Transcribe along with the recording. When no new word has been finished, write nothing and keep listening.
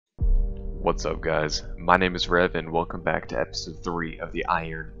What's up, guys? My name is Rev, and welcome back to episode 3 of the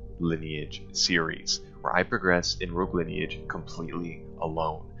Iron Lineage series, where I progress in Rogue Lineage completely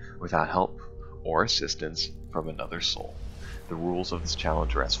alone, without help or assistance from another soul. The rules of this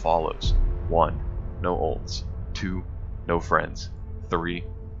challenge are as follows: 1. No ults. 2. No friends. 3.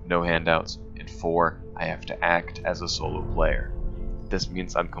 No handouts. And 4. I have to act as a solo player. This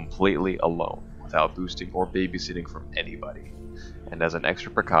means I'm completely alone, without boosting or babysitting from anybody. And as an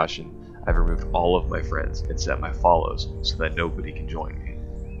extra precaution, I've removed all of my friends and set my follows so that nobody can join me.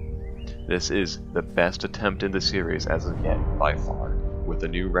 This is the best attempt in the series as of yet by far, with a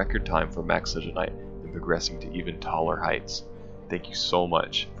new record time for Max Legionite and progressing to even taller heights. Thank you so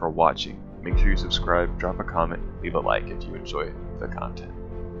much for watching. Make sure you subscribe, drop a comment, leave a like if you enjoy the content.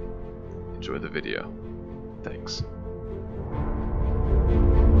 Enjoy the video. Thanks.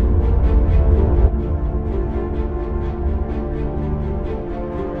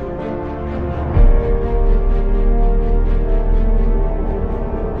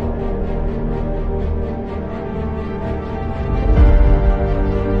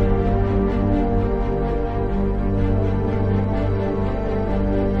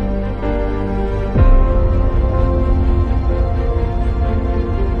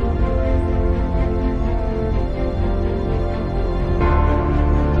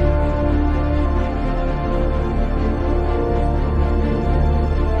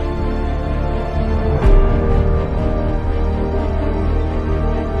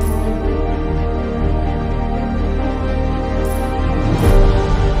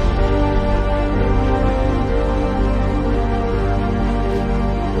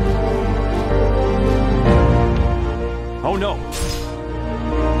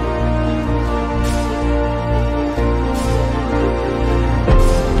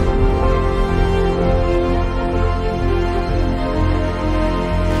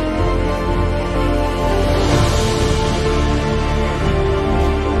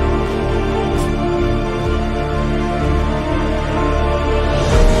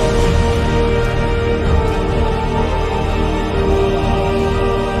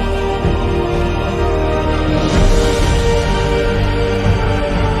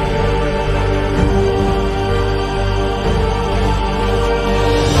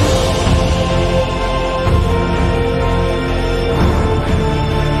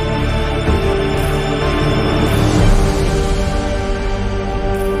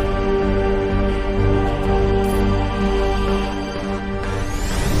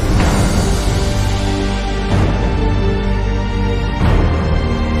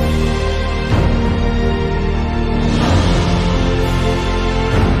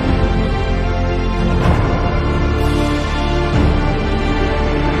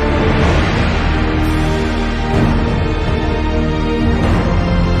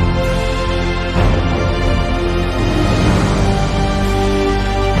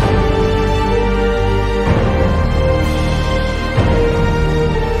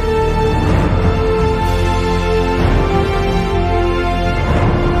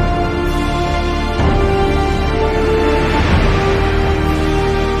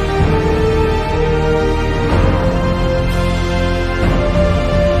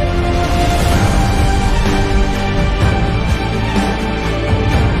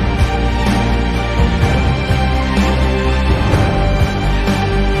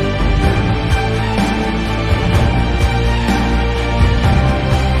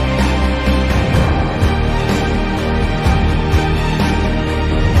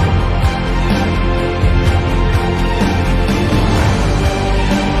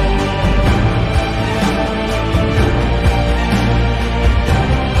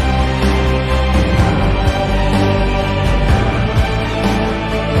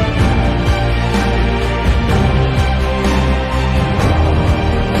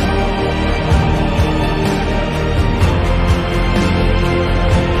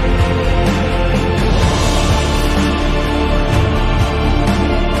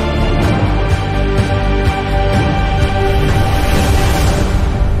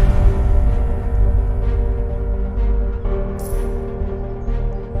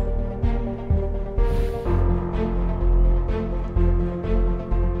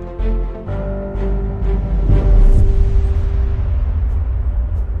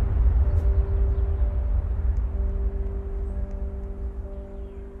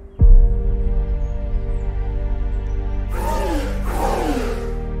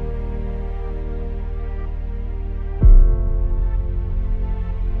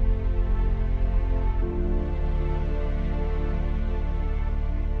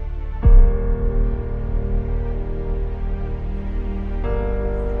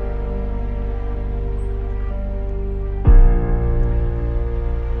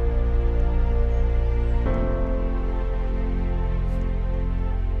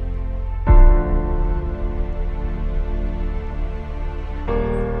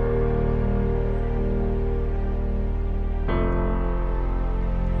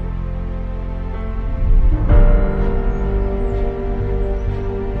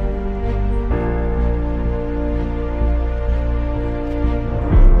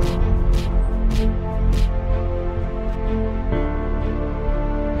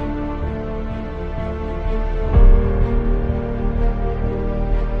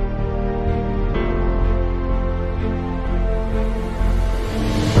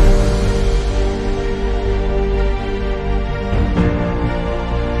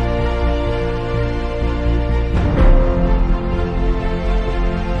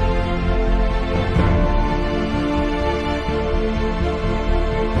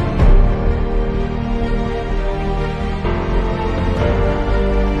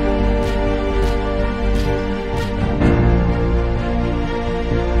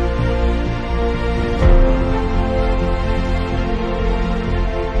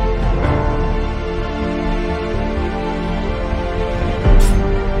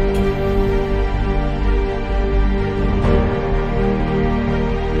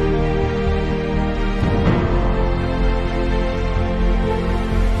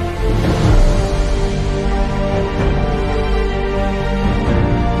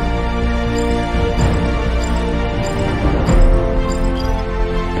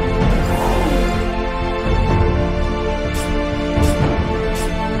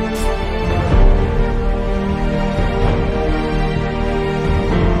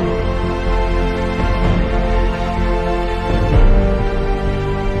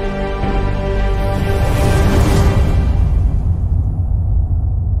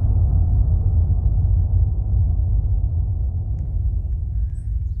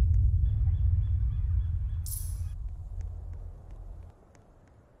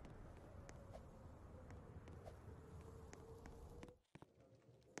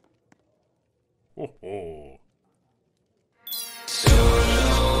 Walking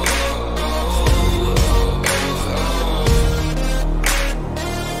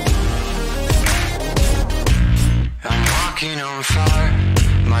on fire,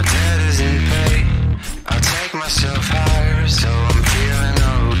 my debt is in pay. I'll take myself higher, so I'm feeling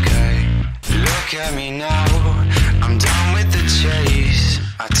okay. Look at me now, I'm done with the chase.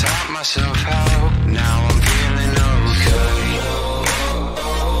 I taught myself how, now I'm feeling okay.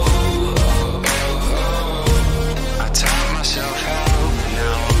 I taught myself how,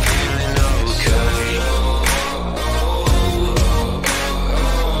 now I'm feeling okay.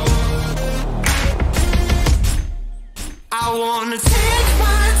 I wanna take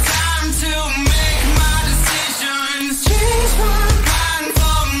my time to make my decisions, change my mind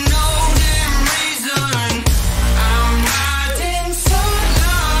for no damn reason. I'm riding so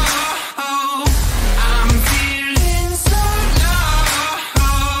low, I'm feeling so low.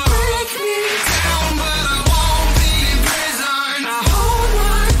 Break me down but I won't be in prison. I hold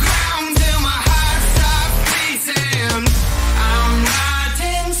my ground till my heart stops beating. I'm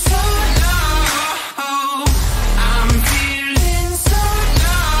riding so low, I'm feeling so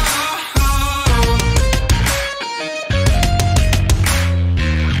low.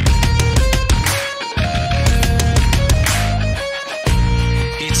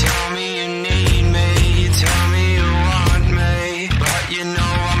 You tell me you need me, you tell me you want me, but you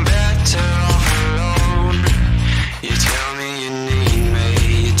know I'm better off alone. You tell me you need me,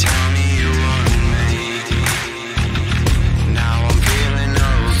 you tell me you want me. Now I'm feeling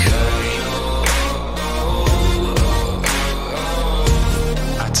okay.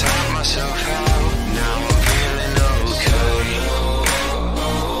 I taught myself how, now I'm feeling okay.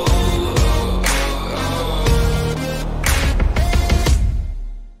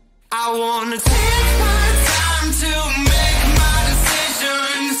 I wanna take my time to make my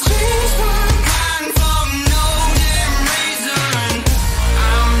decisions, change my mind for no damn reason.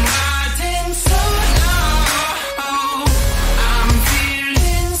 I'm riding so low, I'm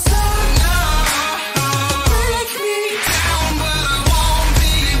feeling so low. Break me down but I won't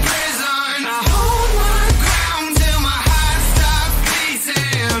be in prison. I hold my ground till my heart stops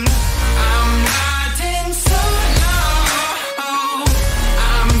beating. I'm riding so low,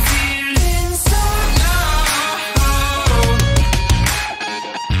 I'm feeling so low.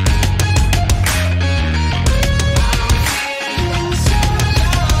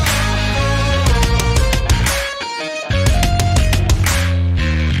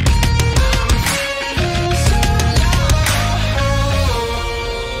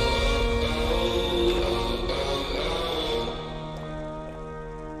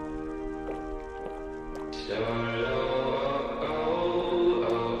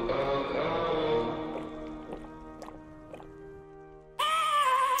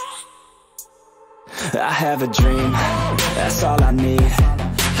 I have a dream, that's all I need.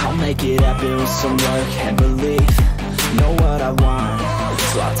 I'll make it happen with some work and belief. Know what I want,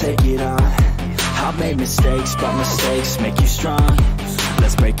 so I'll take it on. I've made mistakes, but mistakes make you strong.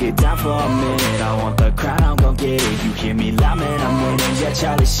 Let's break it down for a minute. I want the crown, I'm gon' get it. You hear me loud, man, I'm winning. Yeah,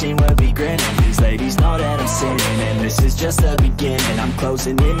 Charlie Sheen will be grinning. These ladies know that I'm sinning, and this is just the beginning. I'm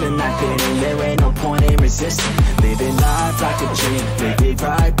closing in the night inning. There ain't no point in resisting. Living life like a dream, live it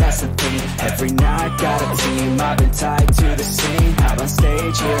right, that's the thing. Every night got a team, I've been tied to the scene. Out on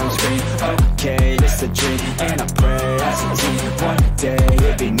stage, hear them scream, okay, it's a dream. And I pray as a team, one day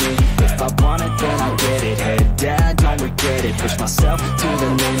it'll be me. If I want it, then I'll get it. Head down, don't regret it. Push myself to the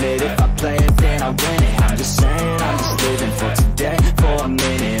limit. If I play it, then I win it. I'm just saying, I'm just living for today. For a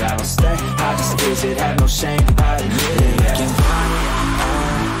minute, I don't stay, I just visit. Have no shame, I admit it. Looking right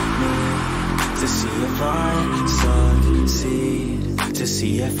at me to see if I succeed, to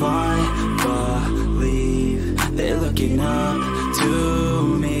see if I believe. They're looking up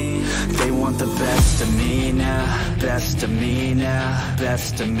to me. They want the best of me now, best of me now,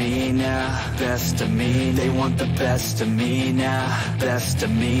 best of me now, best of me. They want the best of me now, best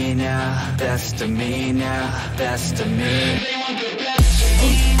of me now, best of me now, best of me. They want the best of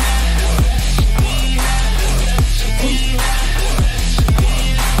me now.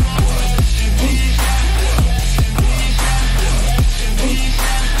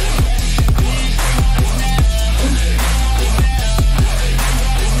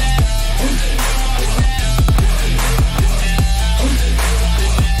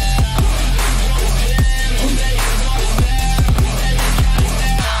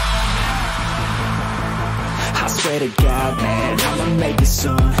 Swear to God, man, I'ma make it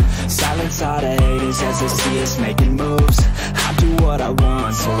soon. Silence all the haters as they see us making moves. I do what I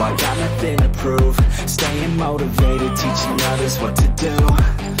want, so I got nothing to prove. Staying motivated, teaching others what to do.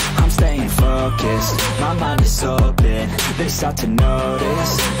 I'm staying focused, my mind is open. They start to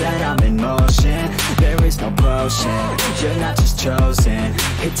notice that I'm in motion. There is no potion, you're not just chosen.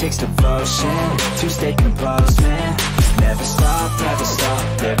 It takes devotion to stay composed, man. Never stop,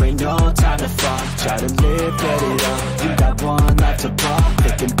 there ain't no time to fall. Try to live, get it all, you got one life to ball.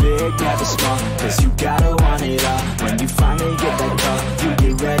 Thinking big, never small, cause you gotta want it all. When you finally get that call, you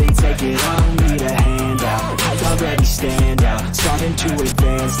get ready, take it on. Need a hand out, I already stand out. Starting to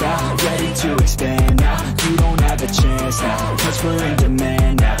advance now, ready to expand now. You don't have a chance now, cause we're in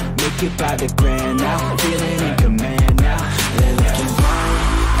demand now. Make it by the grand now, feeling in command now. They're looking right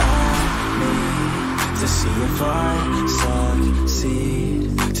at me to see if I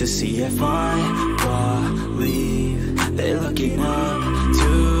succeed, to see if I believe. They're looking up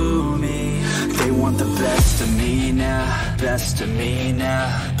to me. They want the best of me now, best of me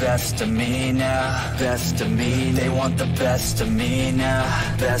now, best of me now, best of me. They want the best of me now,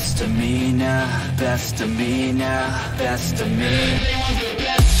 best of me now, best of me now, best of me. They want the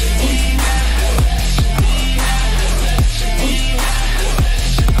best of me.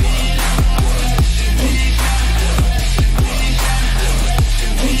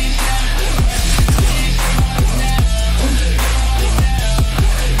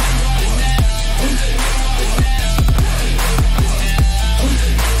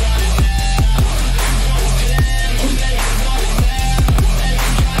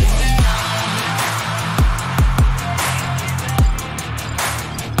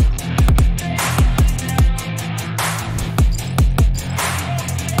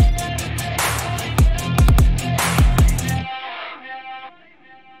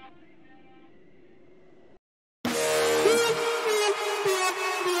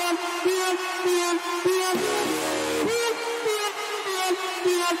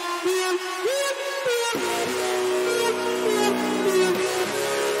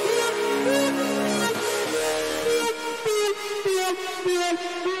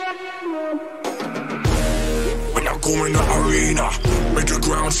 Go in the arena, make the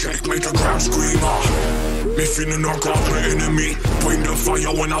ground shake, make the ground scream. Me feeling knock off my enemy. Bring the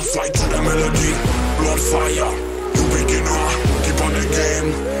fire when I fight to the melody. Blood fire, you beginner. Keep on the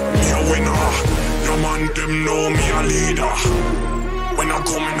game, me a winner. Your man them know me a leader. When I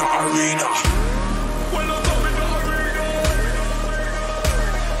come in the arena. When I come in the arena.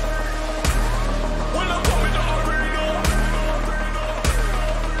 When I come in the arena.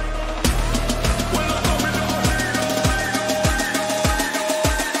 When I come in the arena.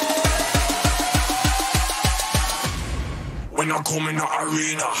 When I come in the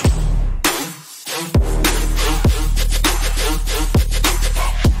arena.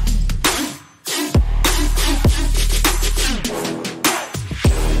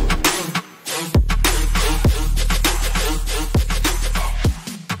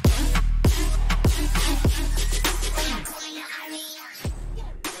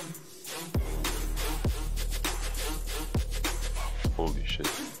 Holy shit.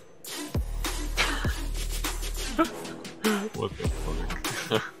 What the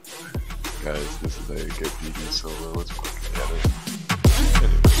fuck? Guys, this is how you get BD solo. Let's fucking get it.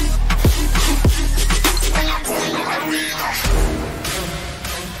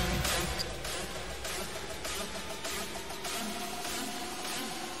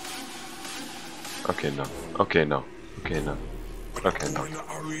 Okay, no. Okay, no. Okay, no. Okay, no.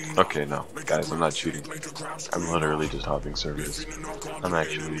 Okay, no. Guys, I'm not cheating. I'm literally just hopping servers. I'm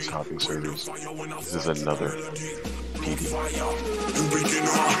actually just hopping servers. This is another PD. You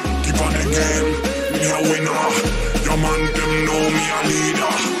beginner, keep on the game, me a winner. Your man them know me a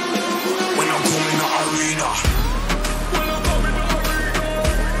leader. When I come in the arena. When I come in the arena.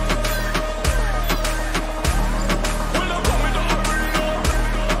 When I come in the arena.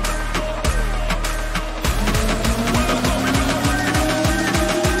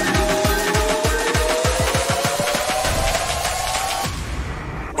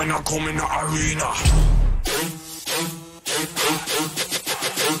 When I come in the arena. When I come in the arena.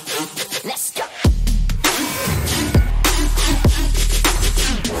 Let's go.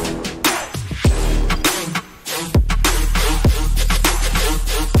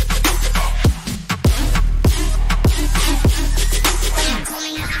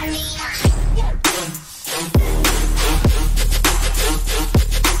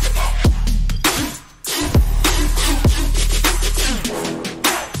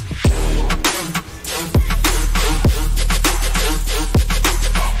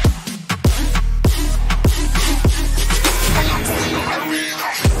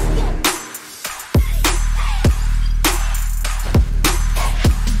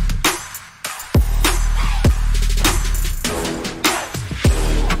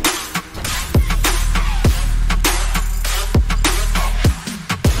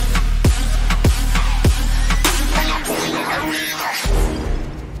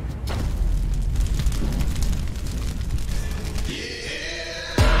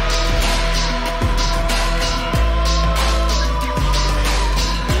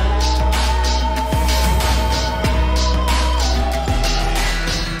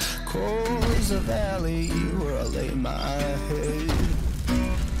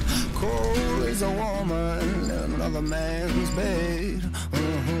 woman in another man's bed.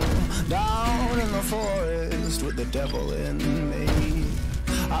 Down in the forest with the devil in me.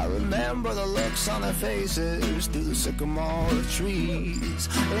 I remember the looks on their faces through the sycamore trees.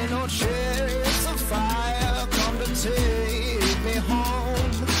 Ain't no chance of fire come to take me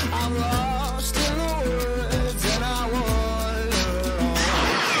home. I'm lost in the woods and I wander alone.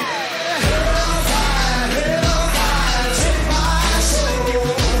 Hellfire, take my soul.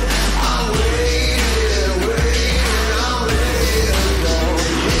 I'm waiting, I'm ready to go.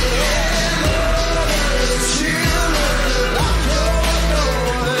 Yeah, mother's children, lock your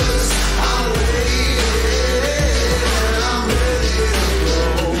doors. I'm waiting, I'm ready to go.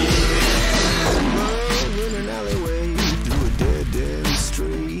 Love in an alleyway through a dead-end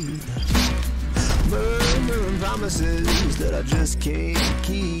street. Murmuring promises that I just can't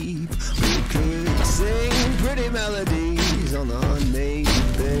keep. We could sing pretty melodies on the unmade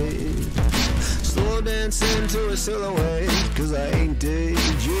bed. Slow dancing to a silhouette, cause I ain't dead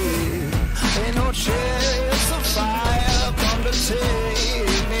yet. Ain't no chance of fire come to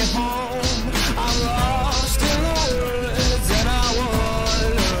take me home. I'm lost in the woods and I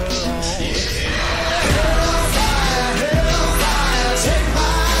wander alone. Hellfire, hellfire, take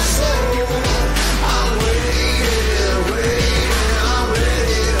my soul. I'm waiting, I'm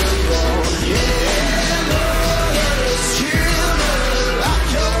ready to go. Yeah, mother's children, lock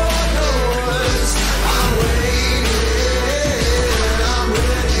your doors. I'm waiting, I'm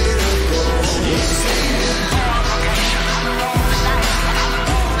ready to go.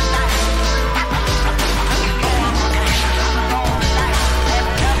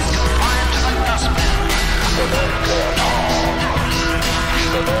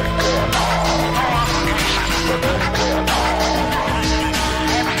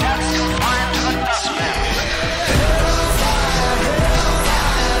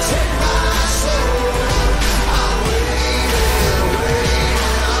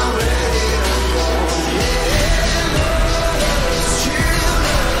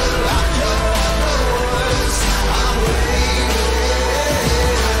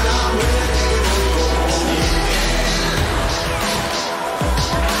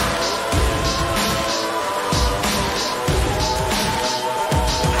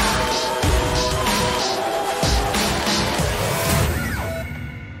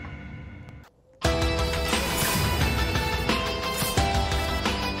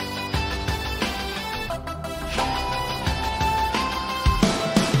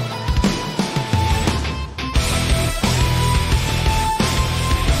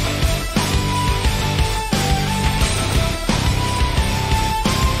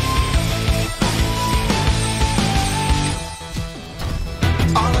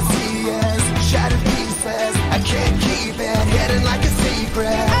 All I see is shattered pieces. I can't keep it hidden like a secret.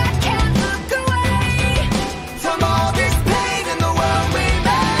 I can't look away from all this pain in the world we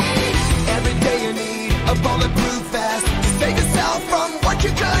made. Every day you need a bulletproof vest to save yourself from what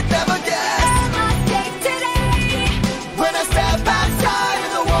you could never guess. Am I safe today? When I step outside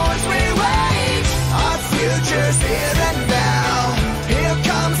and the wars we wage, our future's here and now. Here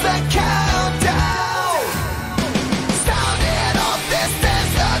comes the countdown. Sounding off, this is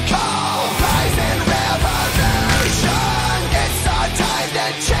the call. Rising revolution. It's our time to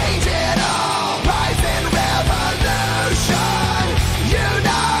change it all. Rising revolution.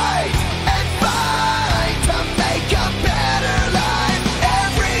 Unite and fight to make a better life.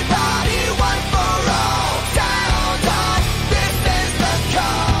 Everybody, one for all. Sound off, this is the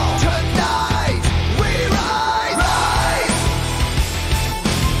call. Tonight we rise. Rise.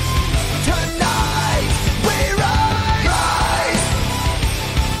 Tonight we rise. Rise.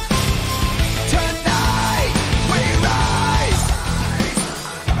 Tonight we rise.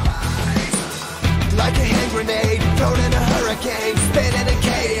 Like a hand grenade thrown in a hurricane, spinning in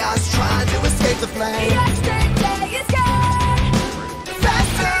chaos, trying to escape the flame. Yesterday is gone.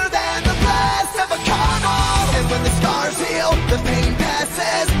 Faster than the blast of a carnal. And when the scars heal, the pain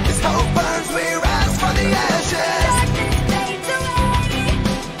passes. This hope burns, we rise from the ashes. Darkness fades away,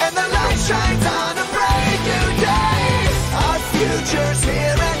 and the light shines on a brave new day. Our future's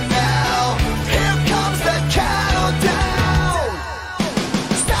here and now. Here comes the countdown.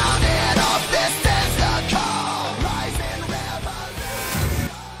 Sounding off, this is the call. Rising revolution.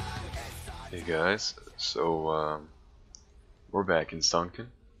 Hey guys, so we're back in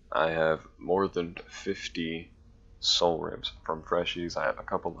Sunken. I have more than 50 soul ribs from Freshies. I have a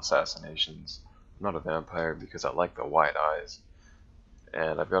couple assassinations. I'm not a vampire because I like the white eyes.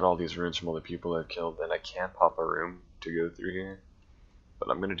 And I've got all these runes from all the people I've killed, and I can't pop a room to go through here. But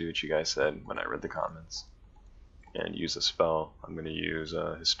I'm gonna do what you guys said when I read the comments and use a spell. I'm gonna use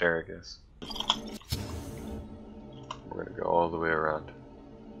Hystericus. We're gonna go all the way around.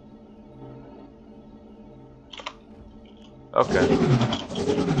 Okay.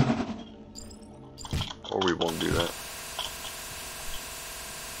 Or we won't do that.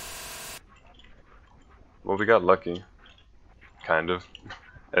 Well, we got lucky. Kind of.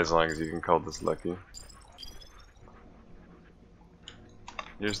 As long as you can call this lucky.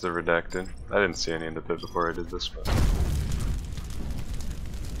 Here's the redacted. I didn't see any in the pit before I did this, but...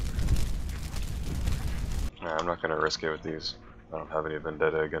 Nah, I'm not gonna risk it with these. I don't have any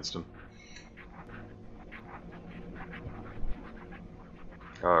vendetta against them.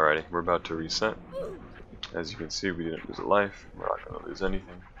 Alrighty, we're about to reset. As you can see, we didn't lose a life. We're not gonna lose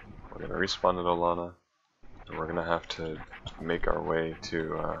anything. We're gonna respawn at Olana. And we're gonna have to make our way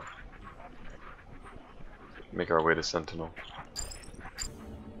to Sentinel.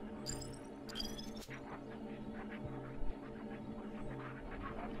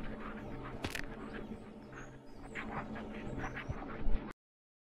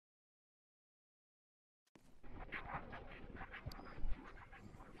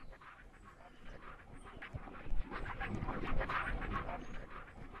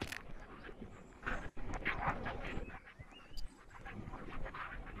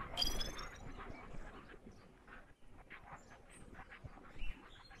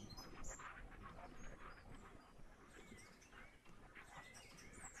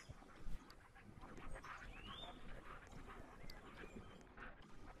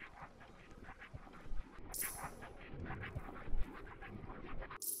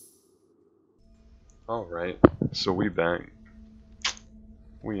 Alright, so we back.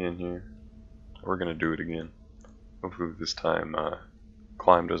 We in here. We're gonna do it again. Hopefully this time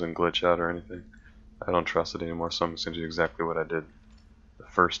climb doesn't glitch out or anything. I don't trust it anymore, so I'm just gonna do exactly what I did the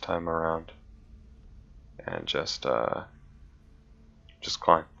first time around. And just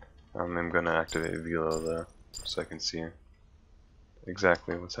climb. I'm gonna activate Velo though, so I can see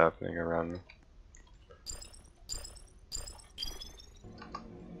exactly what's happening around me.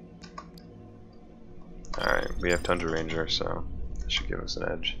 Alright, we have Tundra Ranger, so that should give us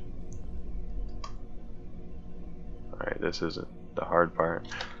an edge. Alright, this isn't the hard part.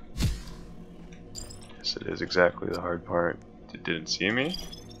 Yes, it is exactly the hard part. It didn't see me?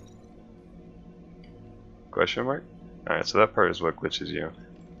 Question mark? Alright, so that part is what glitches you.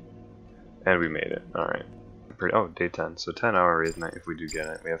 And we made it. Alright. Oh, day 10. So 10-hour Wraith Night if we do get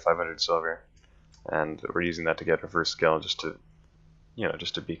it. We have 500 silver. And we're using that to get our first skill just to, you know,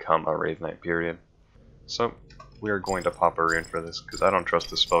 just to become a Wraith Knight, period. So, we are going to pop a rune for this, because I don't trust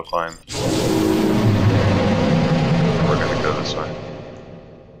the spell climb. We're going to go this way.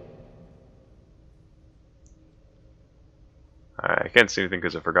 Alright, I can't see anything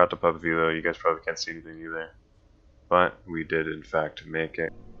because I forgot to pop Velo. You guys probably can't see anything either. But, we did in fact make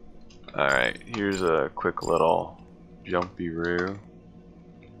it. Alright, here's a quick little jumpy roo.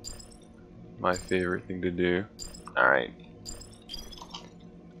 My favorite thing to do. Alright.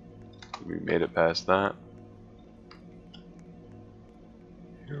 We made it past that.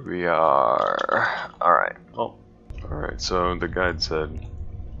 Here we are. Alright. Oh. Alright, so the guide said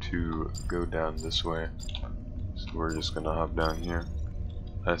to go down this way. So we're just gonna hop down here.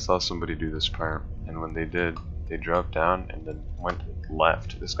 I saw somebody do this part, and when they did, they dropped down and then went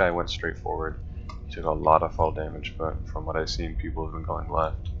left. This guy went straight forward. He took a lot of fall damage, but from what I've seen, people have been going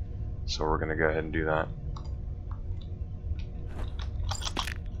left. So we're gonna go ahead and do that.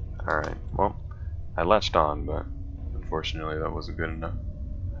 Alright, well, I latched on, but unfortunately that wasn't good enough.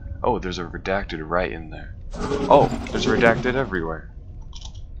 Oh, there's a redacted right in there. Oh, there's a redacted everywhere.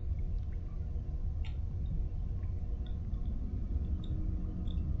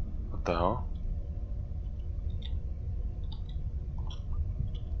 What the hell?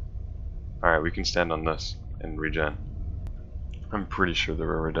 Alright, we can stand on this and regen. I'm pretty sure there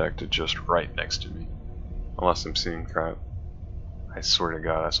were redacted just right next to me. Unless I'm seeing crap. I swear to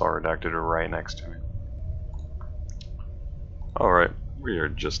God, I saw redacted right next to me. Alright, we are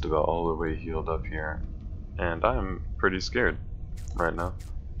just about all the way healed up here. And I'm pretty scared right now.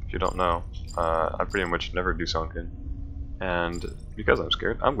 If you don't know, I pretty much never do sunken. And because I'm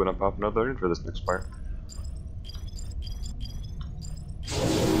scared, I'm gonna pop another rune for this next part.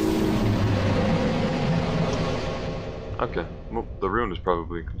 Okay, well, the rune is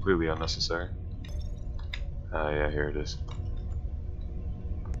probably completely unnecessary. Yeah, here it is.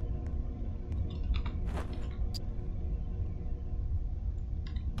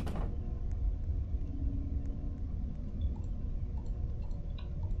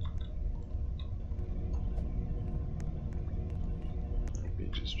 He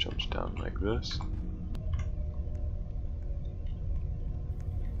just jumps down like this.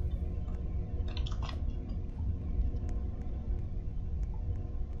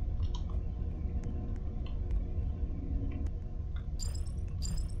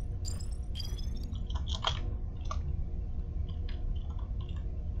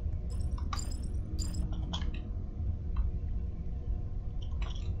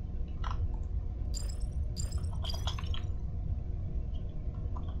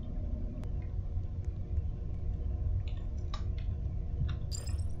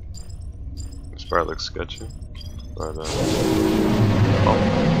 part looks sketchy, but oh,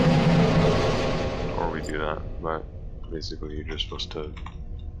 or we do that, but basically you're just supposed to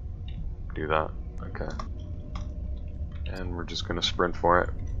do that. Okay, and we're just gonna sprint for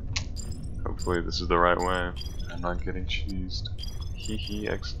it. Hopefully this is the right way. I'm not getting cheesed. Hee hee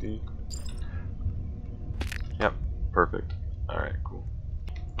XD. Yep, perfect. Alright, cool.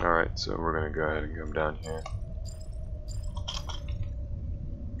 Alright, so we're gonna go ahead and come down here.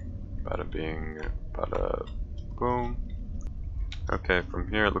 Bada bing, bada boom. Okay, from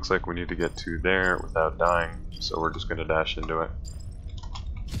here it looks like we need to get to there without dying, so we're just gonna dash into it.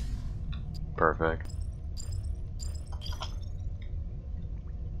 Perfect.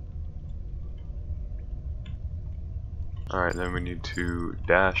 Alright, then we need to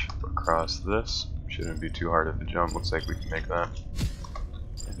dash across this. Shouldn't be too hard of a jump. Looks like we can make that.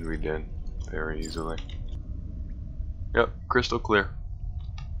 And we did. Very easily. Yep, crystal clear.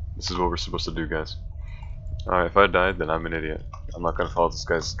 This is what we're supposed to do, guys. Alright, if I died, then I'm an idiot. I'm not gonna follow this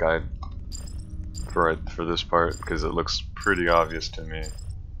guy's guide for this part, because it looks pretty obvious to me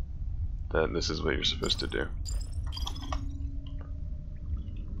that this is what you're supposed to do.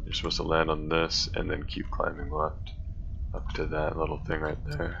 You're supposed to land on this, and then keep climbing left. Up to that little thing right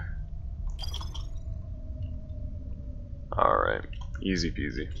there. Alright, easy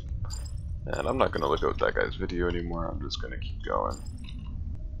peasy. And I'm not gonna look at that guy's video anymore, I'm just gonna keep going.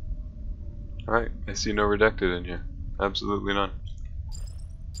 Alright, I see no redacted in here. Absolutely none.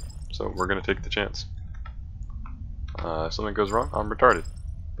 So we're gonna take the chance. If something goes wrong, I'm retarded.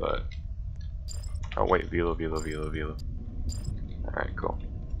 But oh wait, Velo. Alright, cool.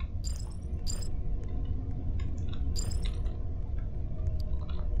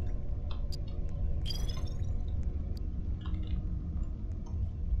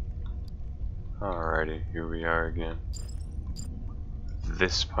 Alrighty, here we are again.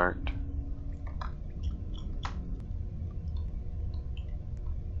 This part.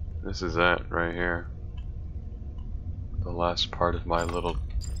 This is it right here. The last part of my little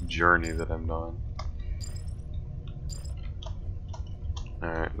journey that I'm on.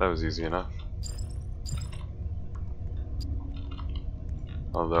 Alright, that was easy enough.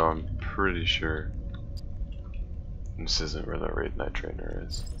 Although I'm pretty sure this isn't where the Wraith Night Trainer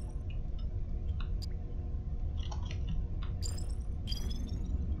is.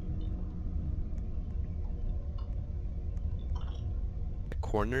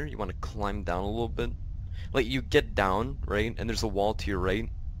 Corner, you want to climb down a little bit. Like you get down, right, and there's a wall to your right.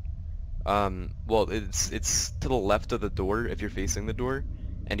 Well, it's to the left of the door if you're facing the door,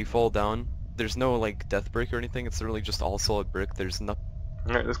 and you fall down. There's no like death brick or anything. It's really just all solid brick. There's nothing.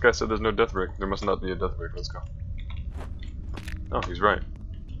 Alright, this guy said there's no death brick. There must not be a death brick. Let's go. Oh, he's right.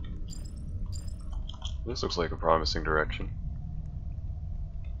 This looks like a promising direction.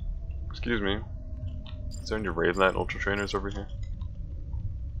 Excuse me. Is there any Wraith Night Ultra Trainers over here?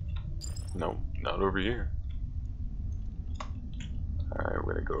 No, not over here. Alright,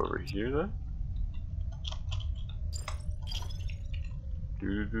 we're gonna go over here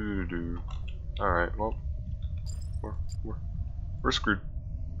then. Alright, well, we're screwed.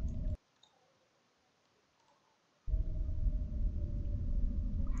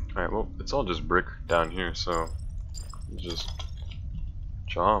 Alright, well, it's all just brick down here, so just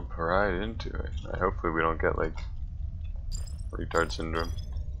jump right into it. Hopefully we don't get like retard syndrome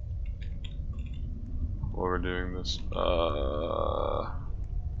while we're doing this.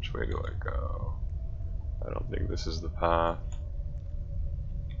 Which way do I go? I don't think this is the path.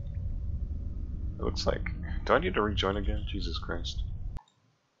 It looks like... Do I need to rejoin again? Jesus Christ.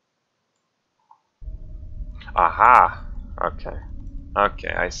 Aha! Okay.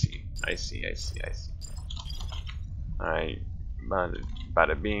 Okay, I see. Alright.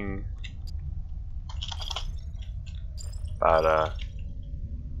 Bada bing. Bada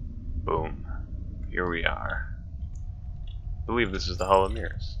boom. Here we are. I believe this is the Hall of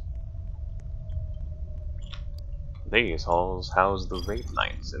Mirrors. These halls house the Wraith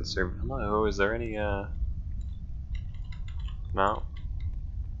Knights and serve. Hello, is there any no?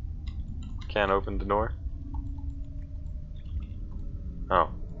 Can't open the door?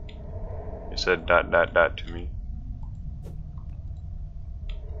 Oh. You said ... to me.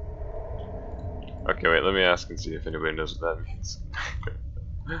 Okay, wait, let me ask and see if anybody knows what that means.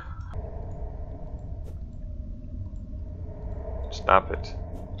 Stop it.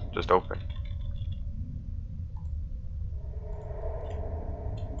 Just open.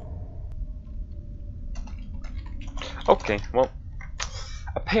 Okay, well,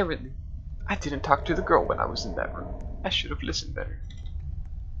 apparently I didn't talk to the girl when I was in that room. I should have listened better.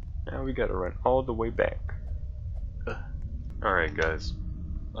 Now we gotta run all the way back. Alright guys,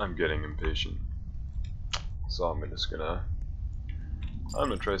 I'm getting impatient. So I'm gonna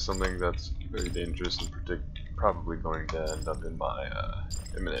try something that's very dangerous and probably going to end up in my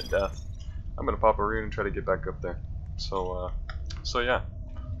imminent death. I'm gonna pop a rune and try to get back up there. So yeah,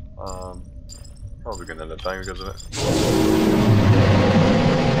 probably gonna end up dying because of it.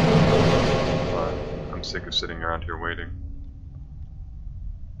 But I'm sick of sitting around here waiting.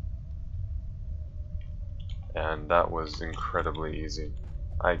 And that was incredibly easy.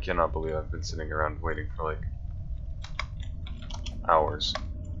 I cannot believe I've been sitting around waiting for like hours.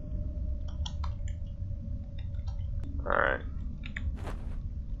 Alright.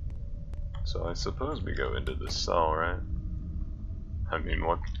 So I suppose we go into this cell, right? I mean,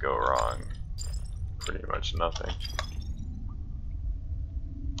 what could go wrong? Pretty much nothing.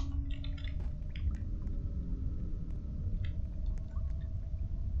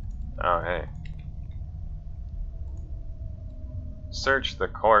 Oh, hey. Search the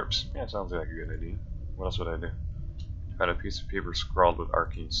corpse. Yeah, sounds like a good idea. What else would I do? Got a piece of paper scrawled with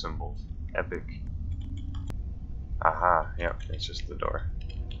arcane symbols. Epic. Aha, yep, it's just the door.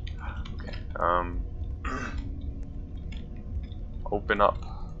 Okay, open up.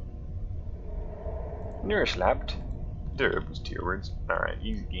 You're slapped. There was 2 words. Alright,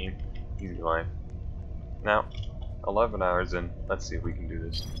 easy game. Easy life. Now, 11 hours in. Let's see if we can do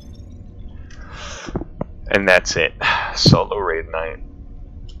this. And that's it. Solo raid night.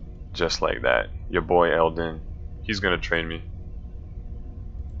 Just like that. Your boy Eldon. He's gonna train me.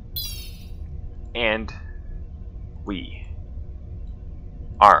 And we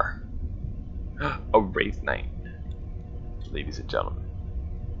are a Wraith Knight. Ladies and gentlemen.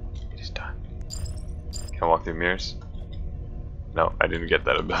 It is done. Can I walk through mirrors? No, I didn't get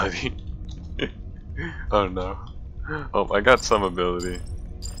that ability. Oh no. Oh, I got some ability.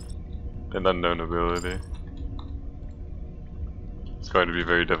 An unknown ability. It's going to be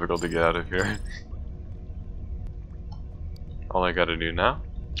very difficult to get out of here. All I gotta do now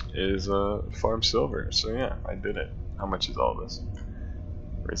is farm silver. So yeah, I did it. How much is all this?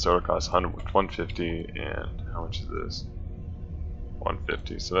 Raid silver costs 150, and how much is this?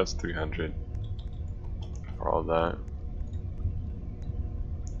 150. So that's 300 for all that.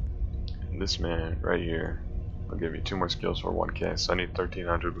 And this man right here will give me 2 more skills for 1k. So I need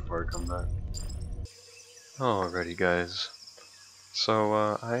 1300 before I come back. Alrighty, guys.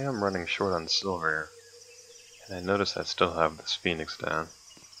 So I am running short on silver. And I noticed I still have this phoenix down.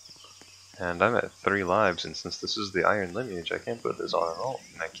 And I'm at 3 lives, and since this is the Iron Lineage, I can't put this on an ult,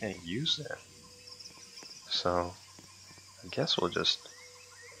 and I can't use it. So, I guess we'll just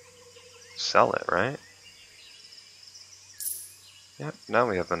sell it, right? Yep, now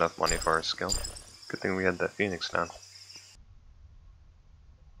we have enough money for our skill. Good thing we had that phoenix down.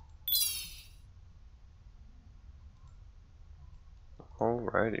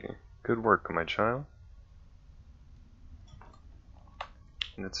 Alrighty, good work, my child.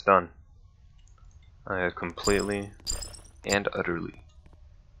 And it's done. I have completely and utterly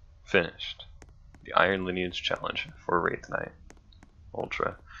finished the Iron Lineage challenge for Wraith Knight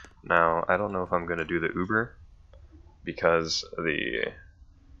Ultra. Now, I don't know if I'm gonna do the Uber, because the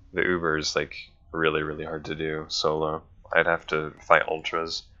Uber is like really hard to do solo. I'd have to fight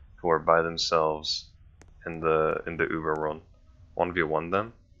Ultras who are by themselves in the Uber world, 1v1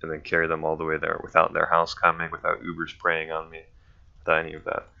 them, and then carry them all the way there without their house coming, without Uber spraying on me, without any of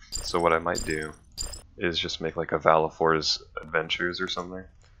that. So what I might do is just make like a Valefor's Adventures or something,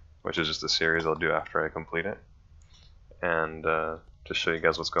 which is just a series I'll do after I complete it, and just show you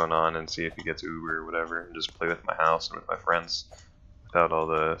guys what's going on and see if he gets Uber or whatever, and just play with my house and with my friends without all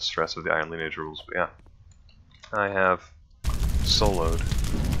the stress of the Iron Lineage rules. But yeah, I have soloed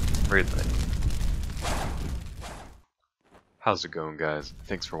Wraith Knight. How's it going, guys?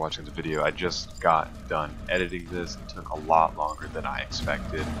 Thanks for watching the video. I just got done editing this. It took a lot longer than I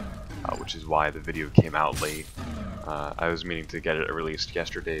expected, which is why the video came out late. I was meaning to get it released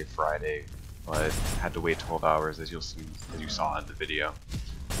yesterday, Friday, but had to wait 12 hours, as you saw in the video.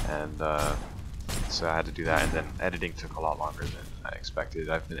 And so I had to do that, and then editing took a lot longer than I expected.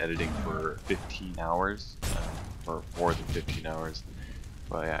 I've been editing for 15 hours, or more than 15 hours.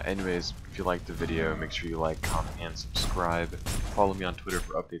 But yeah, anyways, if you liked the video, make sure you like, comment, and subscribe. Follow me on Twitter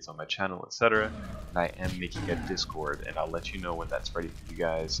for updates on my channel, etc. And I am making a Discord, and I'll let you know when that's ready for you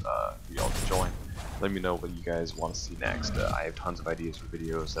guys, for y'all to join. Let me know what you guys want to see next. I have tons of ideas for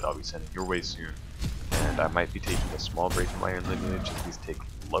videos that I'll be sending your way soon. And I might be taking a small break from Iron Lineage. These take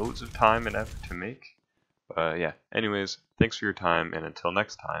loads of time and effort to make. But yeah, anyways, thanks for your time, and until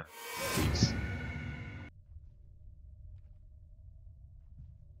next time, peace.